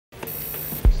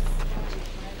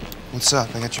What's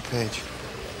up? I got your page.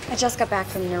 I just got back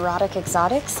from Neurotic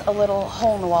Exotics, a little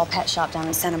hole-in-the-wall pet shop down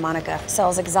in Santa Monica.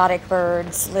 Sells exotic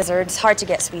birds, lizards,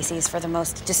 hard-to-get species for the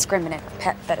most discriminate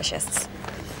pet fetishists.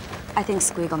 I think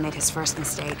Squeagle made his first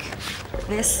mistake.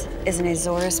 This is an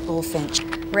Azores bullfinch,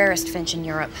 rarest finch in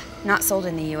Europe. Not sold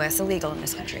in the US, illegal in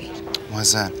this country.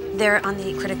 Why's that? They're on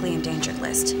the critically endangered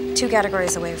list. 2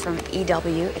 categories away from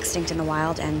EW, extinct in the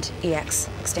wild, and EX,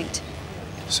 extinct.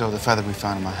 So the feather we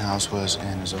found in my house was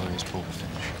an Azores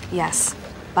bullfinch. Yes,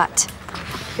 but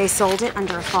they sold it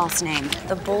under a false name,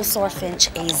 the Bullsore Finch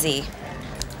AZ.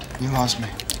 You lost me.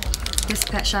 This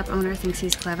pet shop owner thinks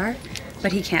he's clever,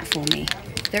 but he can't fool me.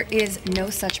 There is no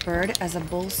such bird as a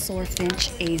Bullsore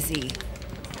Finch AZ.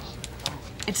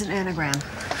 It's an anagram.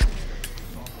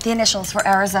 The initials for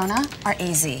Arizona are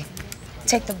AZ.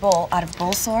 Take the bull out of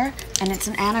Bullsore, and it's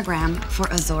an anagram for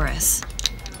Azores.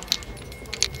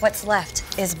 What's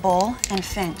left is bull and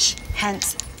finch,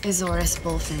 hence Azores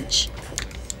bullfinch.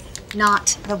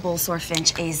 Not the Bullsore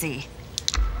Finch AZ.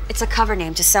 It's a cover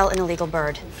name to sell an illegal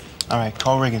bird. All right,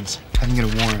 call Riggins. I can get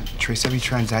a warrant. Trace every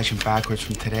transaction backwards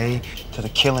from today to the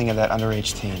killing of that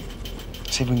underage teen.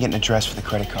 See if we can get an address for the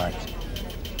credit card.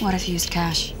 What if you used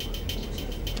cash?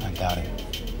 I doubt it.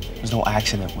 There's no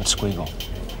accident with Squeagle.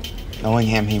 Knowing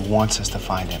him, he wants us to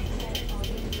find him.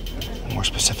 And more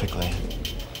specifically,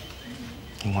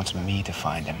 he wants me to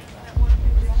find him.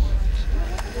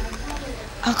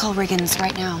 I'll call Riggins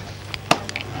right now.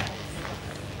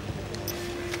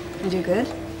 You do good?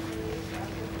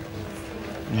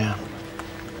 Yeah.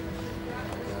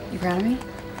 You proud of me?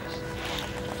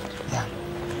 Yeah.